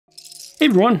Hey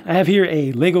everyone, I have here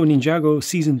a LEGO Ninjago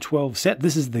Season 12 set.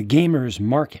 This is the Gamer's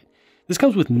Market. This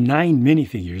comes with 9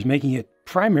 minifigures, making it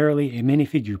primarily a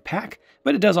minifigure pack,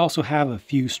 but it does also have a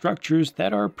few structures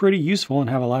that are pretty useful and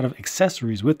have a lot of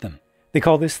accessories with them. They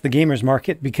call this the Gamer's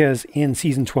Market because in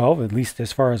Season 12, at least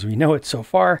as far as we know it so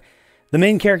far, the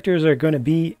main characters are going to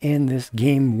be in this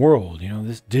game world,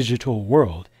 this digital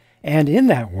world. And in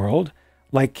that world,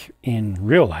 like in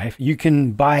real life, you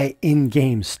can buy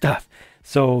in-game stuff.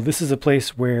 So this is a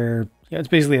place where it's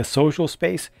basically a social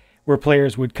space where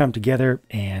players would come together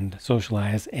and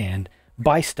socialize and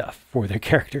buy stuff for their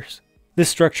characters. This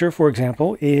structure, for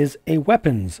example, is a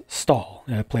weapons stall,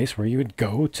 a place where you would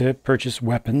go to purchase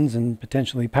weapons and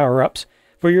potentially power-ups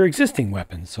for your existing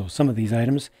weapons. So some of these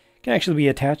items can actually be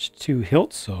attached to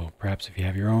hilts. So perhaps if you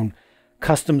have your own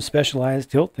custom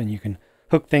specialized hilt, then you can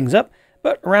hook things up.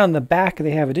 But around the back,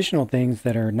 they have additional things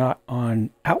that are not on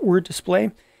outward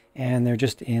display, and they're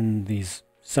just in these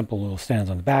simple little stands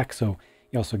on the back. So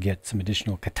you also get some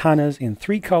additional katanas in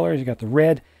 3 colors. You got the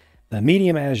red, the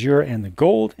medium azure, and the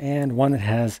gold, and one that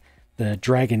has the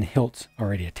dragon hilts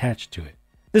already attached to it.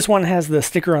 This one has the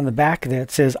sticker on the back that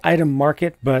says Item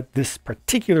Market, but this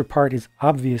particular part is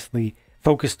obviously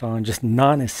focused on just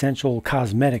non-essential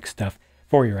cosmetic stuff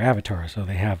for your avatar. So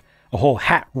they have a whole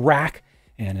hat rack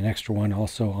and an extra one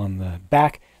also on the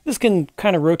back. This can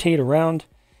kind of rotate around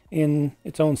in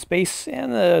its own space,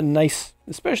 and a nice,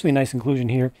 especially nice inclusion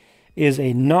here is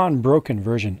a non-broken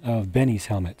version of Benny's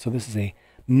helmet. So this is a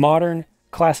modern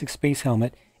classic space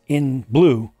helmet in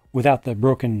blue without the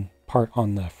broken part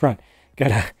on the front.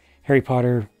 Got a Harry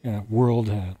Potter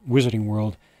world, Wizarding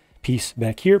World piece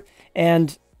back here,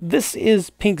 and this is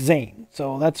Pink Zane.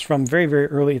 So that's from very, very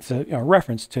early. It's a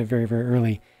reference to very, very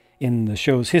early in the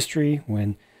show's history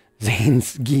when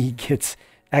Zane's gi gets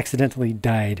accidentally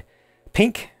dyed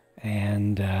pink.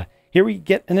 And here we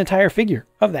get an entire figure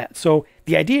of that. So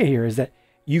the idea here is that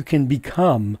you can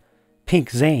become Pink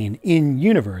Zane in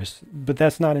universe, but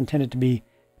that's not intended to be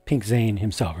Pink Zane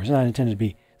himself, or it's not intended to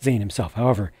be Zane himself.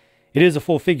 However, it is a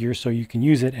full figure, so you can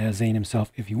use it as Zane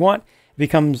himself if you want. It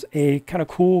becomes a kind of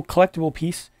cool collectible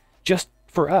piece just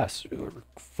for us,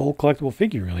 full collectible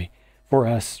figure really, for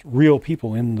us real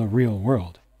people in the real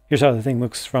world. Here's how the thing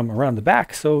looks from around the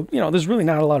back. So, there's really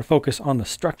not a lot of focus on the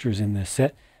structures in this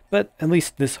set, but at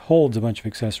least this holds a bunch of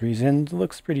accessories and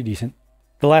looks pretty decent.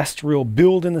 The last real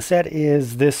build in the set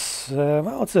is this,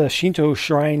 it's a Shinto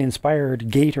shrine-inspired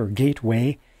gate or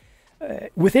gateway,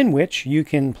 within which you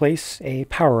can place a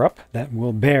power-up that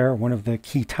will bear one of the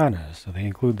katanas. So they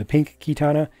include the pink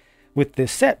katana with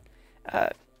this set.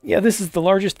 This is the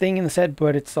largest thing in the set,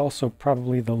 but it's also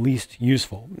probably the least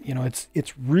useful.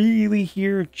 It's really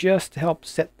here just to help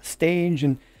set the stage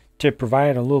and to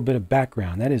provide a little bit of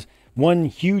background. That is one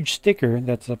huge sticker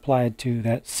that's applied to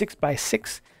that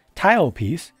 6x6 tile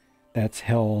piece that's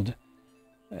held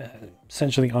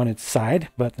essentially on its side.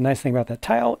 But the nice thing about that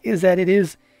tile is that it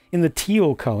is in the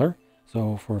teal color.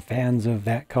 So for fans of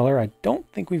that color, I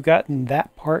don't think we've gotten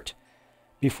that part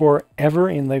before ever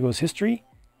in LEGO's history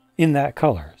in that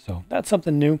color. So that's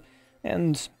something new.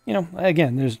 And,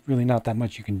 again, there's really not that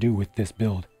much you can do with this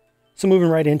build. So moving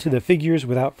right into the figures,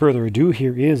 without further ado,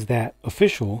 here is that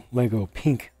official LEGO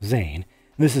Pink Zane.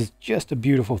 This is just a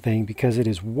beautiful thing because it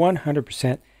is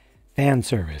 100% fan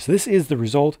service. This is the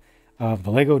result of the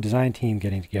LEGO design team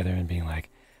getting together and being like,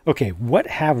 okay, what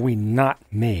have we not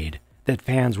made that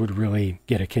fans would really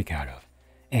get a kick out of?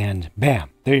 And bam,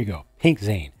 there you go, Pink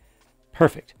Zane.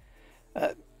 Perfect.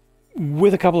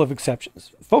 With a couple of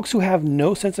exceptions. Folks who have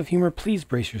no sense of humor, please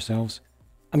brace yourselves.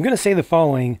 I'm going to say the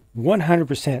following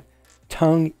 100%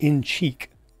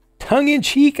 tongue-in-cheek.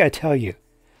 Tongue-in-cheek, I tell you.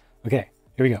 Okay,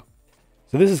 here we go.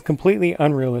 So this is completely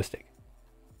unrealistic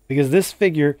because this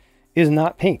figure is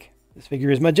not pink. This figure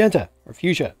is magenta or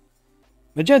fuchsia.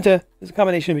 Magenta is a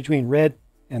combination between red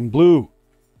and blue.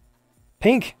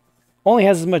 Pink only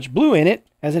has as much blue in it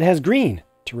as it has green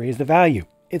to raise the value.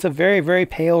 It's a very, very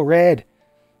pale red.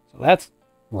 So that's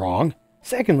wrong.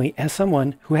 Secondly, as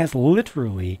someone who has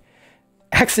literally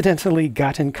accidentally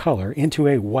gotten color into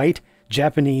a white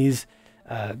Japanese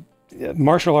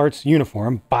martial arts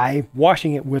uniform by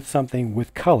washing it with something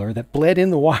with color that bled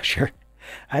in the washer,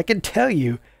 I can tell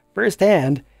you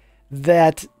firsthand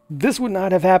that this would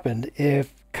not have happened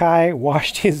if Kai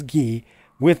washed his gi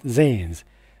with Zane's.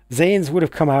 Zane's would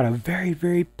have come out a very,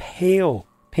 very pale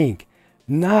pink,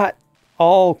 not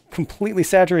all completely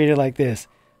saturated like this,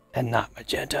 and not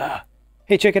magenta.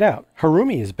 Hey, check it out.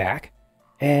 Harumi is back,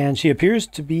 and she appears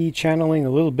to be channeling a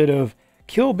little bit of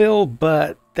Kill Bill,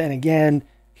 but then again,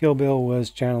 Kill Bill was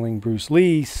channeling Bruce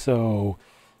Lee, so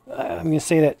I'm going to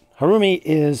say that Harumi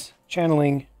is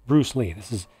channeling Bruce Lee.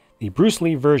 This is the Bruce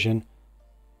Lee version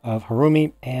of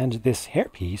Harumi, and this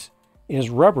hairpiece is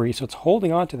rubbery, so it's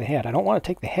holding on to the head. I don't want to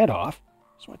take the head off.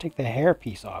 I just want to take the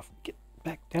hairpiece off. Get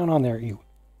back down on there, you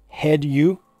head,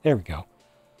 you. There we go.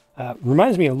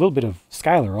 Reminds me a little bit of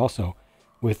Skylar also,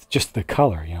 with just the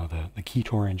color, you know, the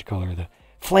Keat orange color, the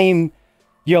flame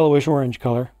yellowish orange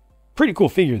color. Pretty cool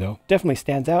figure, though. Definitely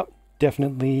stands out.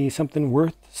 Definitely something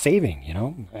worth saving, you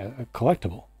know, a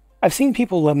collectible. I've seen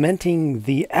people lamenting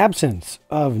the absence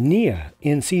of Nia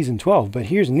in Season 12, but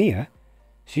here's Nia.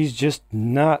 She's just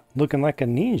not looking like a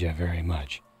ninja very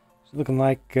much. She's looking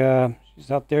like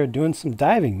she's out there doing some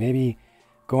diving, maybe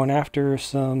going after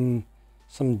some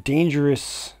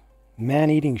dangerous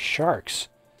man-eating sharks,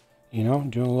 you know,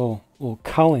 doing a little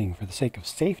culling for the sake of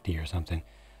safety or something.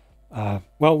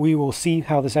 Well, we will see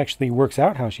how this actually works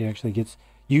out, how she actually gets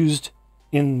used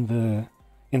in the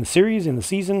series, in the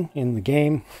season, in the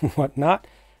game, whatnot.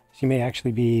 She may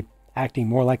actually be acting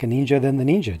more like a ninja than the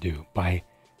ninja do by,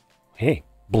 hey,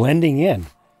 blending in.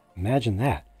 Imagine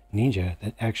that. Ninja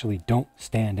that actually don't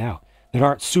stand out, that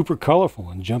aren't super colorful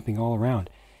and jumping all around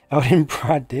out in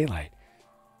broad daylight.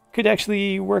 Could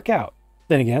actually work out.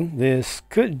 Then again, this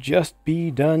could just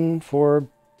be done for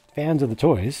fans of the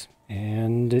toys,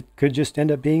 and it could just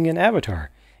end up being an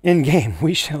avatar in-game.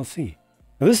 We shall see.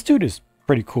 Now, this dude is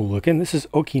pretty cool looking. This is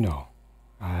Okino.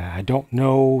 I don't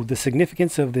know the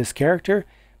significance of this character,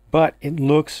 but it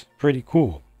looks pretty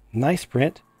cool. Nice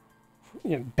print.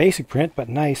 You know, basic print, but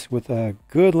nice, with a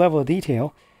good level of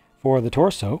detail for the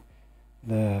torso.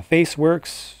 The face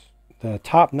works. The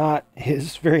top knot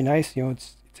is very nice. You know,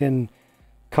 it's in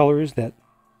colors that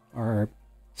are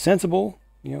sensible.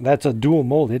 You know, that's a dual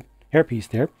molded hairpiece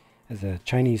there. As a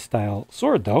Chinese style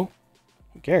sword, though,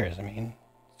 who cares? I mean,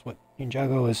 it's what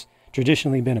Ninjago has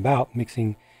traditionally been about,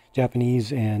 mixing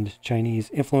Japanese and Chinese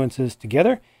influences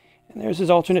together. And there's his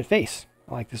alternate face.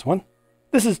 I like this one.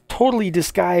 This is totally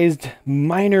disguised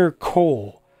Miner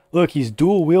Cole. Look, he's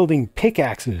dual wielding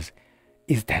pickaxes.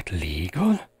 Is that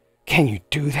legal? Can you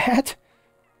do that?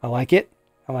 I like it.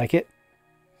 I like it.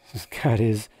 He's got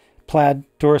his plaid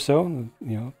torso, you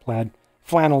know, plaid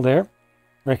flannel there.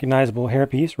 Recognizable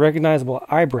hairpiece, recognizable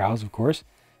eyebrows, of course,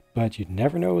 but you'd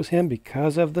never know it was him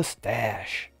because of the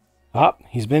stash. Ah,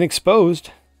 he's been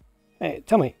exposed. Hey,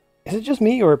 tell me, is it just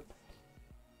me, or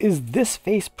is this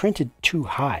face printed too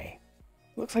high?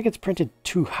 Looks like it's printed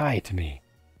too high to me.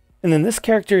 And then this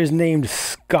character is named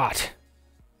Scott.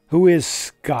 Who is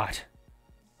Scott?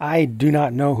 I do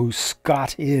not know who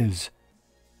Scott is,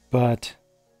 but,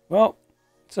 well,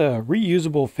 it's a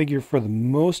reusable figure for the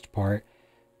most part,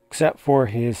 except for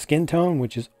his skin tone,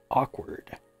 which is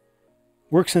awkward.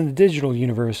 Works in the digital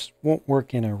universe, won't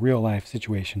work in a real-life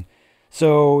situation.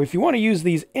 So if you want to use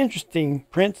these interesting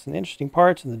prints and interesting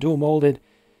parts and the dual molded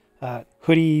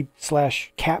hoodie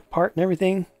 / cap part and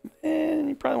everything,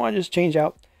 you probably want to just change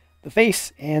out the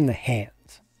face and the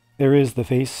hands. There is the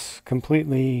face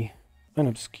completely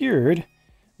unobscured,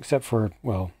 except for,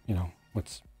 well, you know,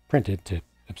 what's printed to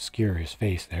obscure his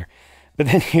face there. But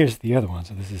then here's the other one,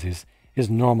 so this is his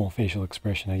normal facial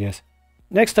expression, I guess.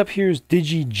 Next up, here's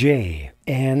Digi J,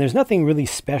 and there's nothing really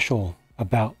special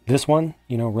about this one,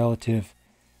 you know, relative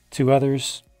to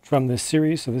others from this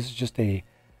series. So this is just a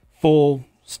full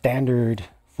standard,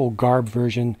 full garb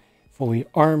version, fully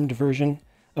armed version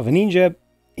of a ninja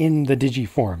in the Digi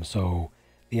form. So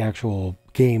the actual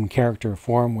game character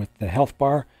form with the health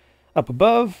bar up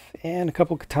above and a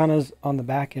couple katanas on the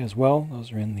back as well.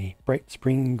 Those are in the bright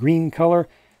spring green color.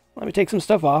 Let me take some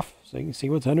stuff off so you can see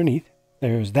what's underneath.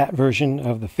 There's that version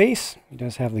of the face. He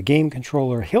does have the game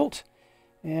controller hilt.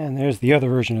 And there's the other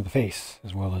version of the face,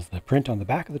 as well as the print on the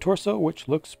back of the torso, which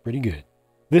looks pretty good.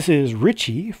 This is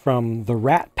Richie from the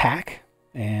Rat Pack,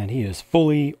 and he is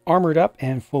fully armored up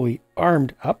and fully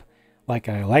armed up, like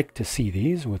I like to see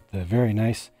these, with the very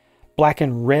nice black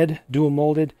and red dual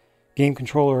molded game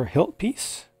controller hilt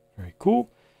piece. Very cool.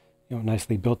 You know,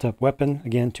 nicely built up weapon.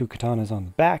 Again, 2 katanas on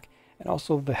the back. And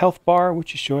also the health bar,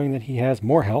 which is showing that he has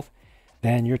more health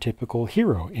than your typical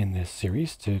hero in this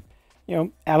series, to, you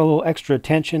know, add a little extra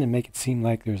attention and make it seem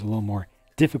like there's a little more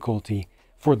difficulty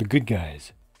for the good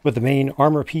guys. With the main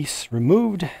armor piece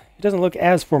removed, he doesn't look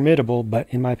as formidable, but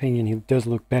in my opinion, he does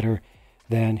look better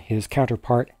than his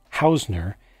counterpart,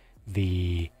 Hausner,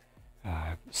 the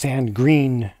sand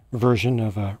green version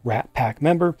of a Rat Pack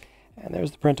member. And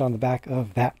there's the print on the back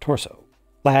of that torso.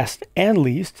 Last and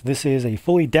least, this is a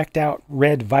fully decked out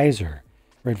red visor.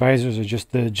 Red visors are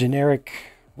just the generic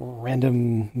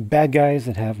random bad guys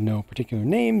that have no particular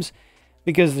names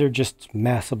because they're just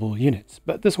massable units.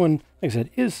 But this one, like I said,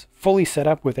 is fully set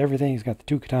up with everything. He's got the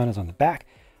 2 katanas on the back.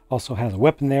 Also has a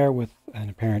weapon there with an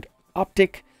apparent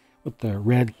optic with the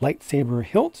red lightsaber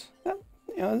hilt.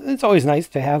 You know, it's always nice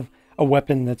to have a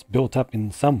weapon that's built up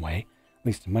in some way, at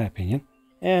least in my opinion.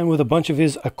 And with a bunch of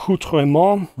his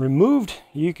accoutrements removed,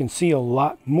 you can see a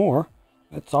lot more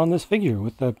that's on this figure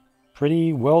with a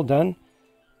pretty well done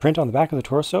print on the back of the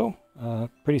torso.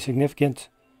 Pretty significant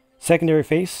secondary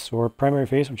face or primary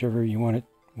face, whichever you want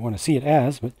to see it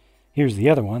as. But here's the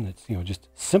other one that's, you know, just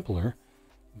simpler.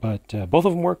 But both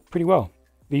of them work pretty well.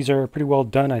 These are pretty well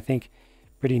done, I think.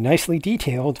 Pretty nicely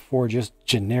detailed for just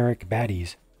generic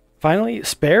baddies. Finally,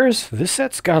 spares. This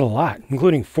set's got a lot,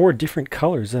 including 4 different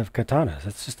colors of katanas.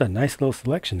 That's just a nice little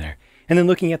selection there. And then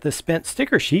looking at the spent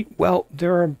sticker sheet, well,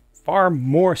 there are far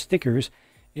more stickers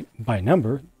by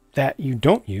number that you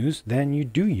don't use than you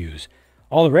do use.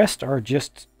 All the rest are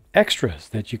just extras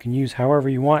that you can use however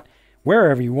you want,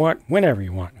 wherever you want, whenever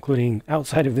you want, including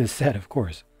outside of this set, of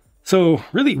course. So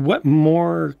really, what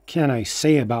more can I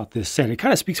say about this set? It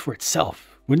kind of speaks for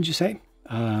itself, wouldn't you say?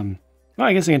 Well,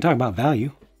 I guess I can talk about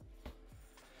value.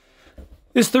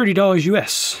 It's $30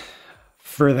 US.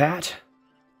 For that,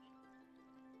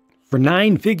 for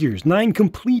 9 figures, 9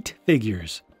 complete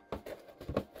figures,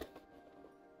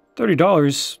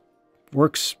 $30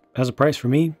 works as a price for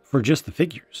me for just the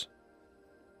figures.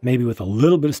 Maybe with a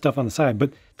little bit of stuff on the side,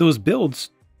 but those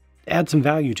builds add some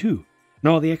value too. And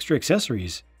all the extra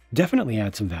accessories definitely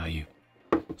add some value.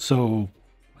 So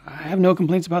I have no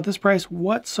complaints about this price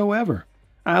whatsoever.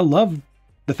 I love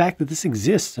the fact that this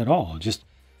exists at all. Just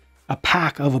a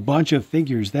pack of a bunch of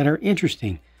figures that are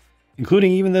interesting,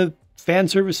 including even the fan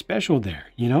service special there,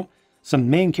 you know? Some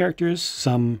main characters,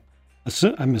 some,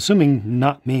 I'm assuming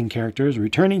not main characters,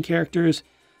 returning characters,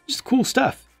 just cool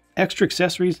stuff. Extra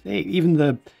accessories, hey, even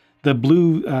the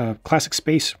blue classic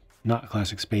space, not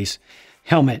classic space,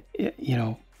 helmet, you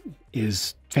know,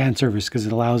 is fan service because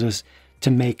it allows us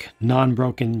to make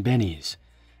non-broken bennies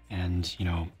and, you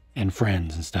know, and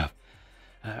friends and stuff.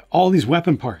 All these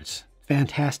weapon parts,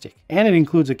 fantastic. And it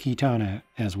includes a katana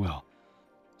as well.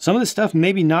 Some of the stuff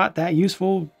maybe not that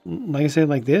useful, like I said,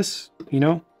 like this, you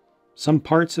know, some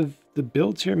parts of the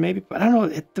builds here maybe, but I don't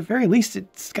know, at the very least,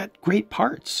 it's got great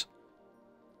parts.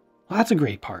 Lots of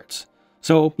great parts.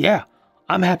 So yeah,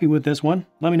 I'm happy with this one.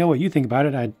 Let me know what you think about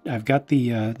it. I've got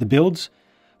the builds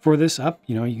for this up.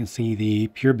 You know, you can see the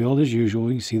pure build as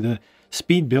usual. You see the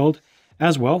speed build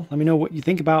as well. Let me know what you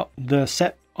think about the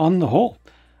set on the whole.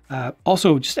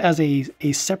 Also, just as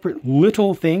a separate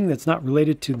little thing that's not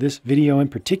related to this video in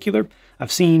particular,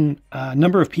 I've seen a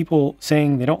number of people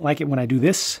saying they don't like it when I do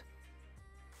this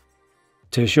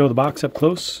to show the box up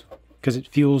close because it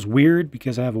feels weird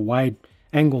because I have a wide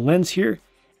angle lens here.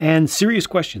 And serious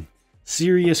question,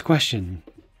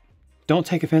 don't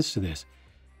take offense to this.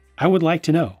 I would like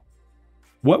to know,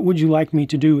 what would you like me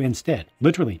to do instead?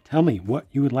 Literally, tell me what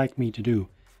you would like me to do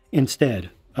instead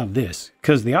of this.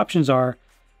 Because the options are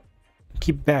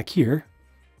keep it back here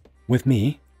with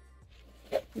me,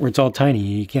 where it's all tiny,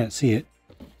 you can't see it,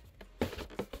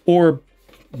 or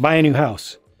buy a new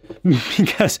house.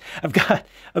 Because I've got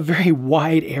a very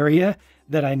wide area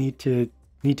that I need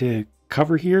to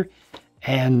cover here,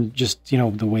 and just, you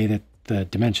know, the way that the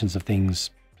dimensions of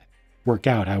things work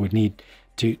out, I would need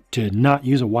to not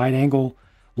use a wide angle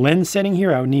lens setting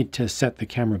here. I would need to set the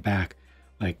camera back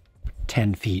like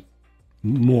 10 feet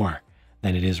more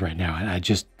than it is right now, and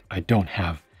I don't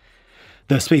have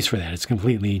the space for that. It's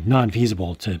completely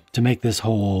non-feasible to make this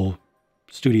whole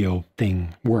studio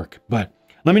thing work. But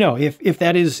let me know if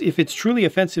it's truly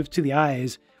offensive to the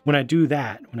eyes when I do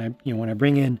that, when I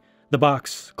bring in the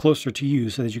box closer to you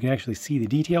so that you can actually see the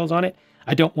details on it.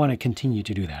 I don't want to continue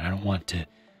to do that. I don't want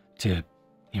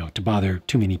to bother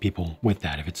too many people with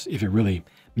that if it really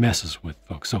messes with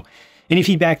folks. So any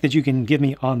feedback that you can give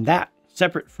me on that,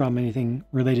 separate from anything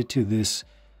related to this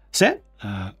set,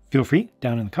 feel free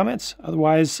down in the comments.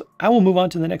 Otherwise, I will move on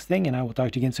to the next thing and I will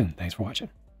talk to you again soon. Thanks for watching.